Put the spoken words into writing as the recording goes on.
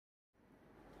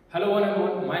Hello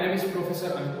everyone, my name is Professor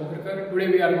Amit. Today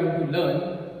we are going to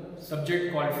learn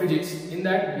subject called physics. In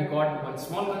that we got one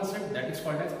small concept that is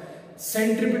called as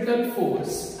centripetal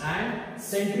force and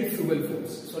centrifugal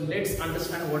force. So let's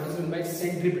understand what is meant by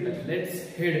centripetal. Let's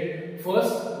head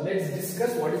first. Let's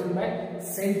discuss what is meant by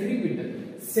centripetal.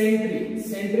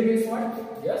 Centri means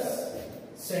what? Yes,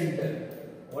 center.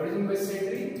 What is meant by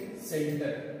centri?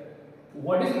 Center.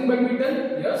 What is meant by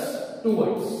petal? Yes,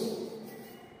 towards.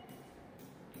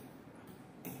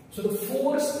 So the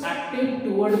force acting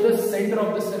toward the center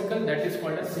of the circle, that is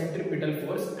called as centripetal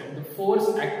force, and the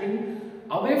force acting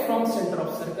away from center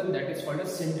of circle, that is called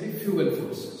as centrifugal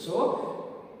force.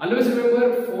 So always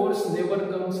remember, force never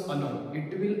comes alone.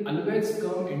 It will always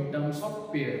come in terms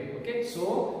of pair. Okay.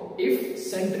 So if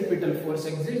centripetal force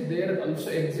exists, there also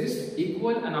exists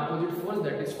equal and opposite force,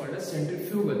 that is called as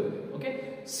centrifugal.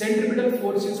 Okay. Centripetal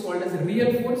force is called as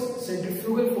real force.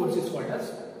 Centrifugal force is called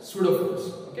as pseudo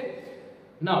force. Okay.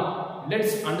 Now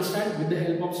let's understand with the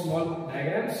help of small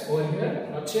diagrams over here.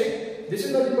 Now check, this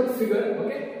is nothing but figure.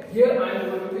 Okay, here I am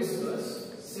going to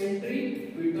discuss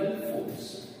centripetal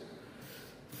force.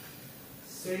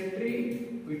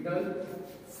 Centripetal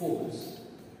force.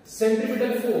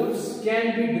 Centripetal force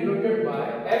can be denoted by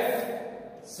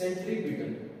F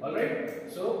centripetal.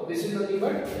 Alright, so this is nothing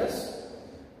but yes,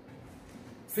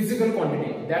 physical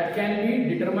quantity that can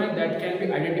be determined, that can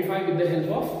be identified with the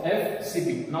help of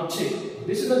FCP. Now check,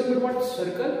 this is nothing but what?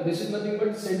 Circle. This is nothing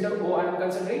but center O I am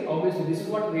considering. Obviously this is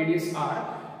what radius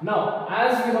R. Now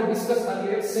as we have discussed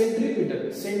earlier, centripetal,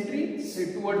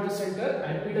 centri towards the center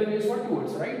and petal means what?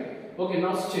 Towards, right? Okay,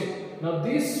 now check. Now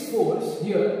this force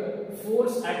here,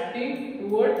 force acting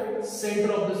toward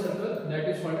center of the circle, that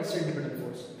is called as centripetal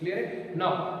force. Clear?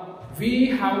 Now we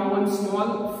have one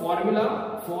small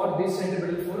formula for this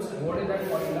centripetal force, and what is that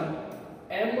formula?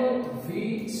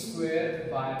 mv square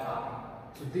by r.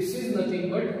 So this is nothing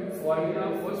but formula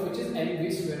of force, which is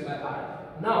mv square by r.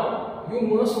 Now you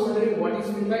must wondering what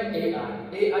is meant by ar.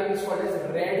 Ar is called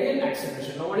as radial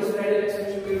acceleration. Now what is radial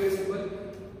acceleration? Very very simple.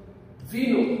 We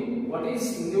know what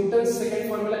is Newton's second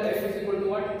formula. F is equal to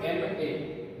what?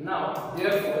 ma. Now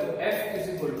therefore F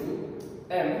is equal to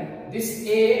m. This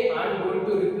a I am going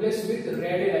to replace with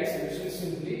radial acceleration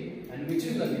simply, and which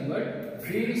is nothing but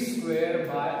v square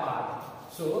by r.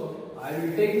 So I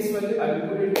will take this value, I will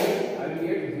put it here, I will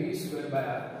get v square by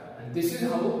r, and this is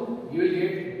how you will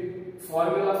get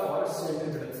formula for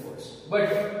centripetal force.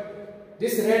 But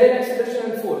this radial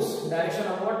acceleration and force direction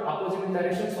are what? Opposite in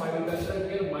direction, so I will consider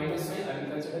here minus sign, I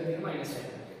will consider here minus sign.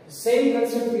 The same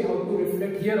concept we have to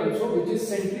reflect here also, which is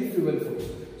centrifugal force.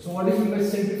 So what is meant by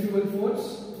centrifugal force?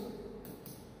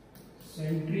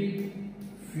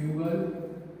 Centrifugal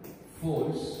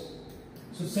force.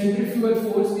 So centrifugal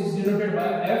force is denoted by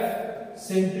F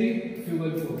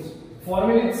centrifugal force.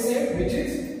 Formula is same, which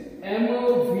is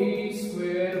mv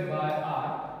square by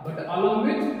r, but along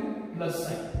with plus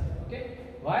sign. Okay,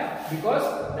 why? Because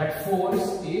that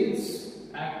force is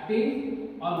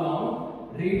acting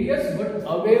along radius but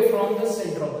away from the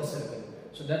center of the circle.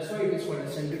 So that's why it is called a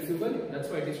centrifugal. That's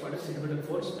why it is called a centripetal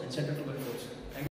force and centrifugal force.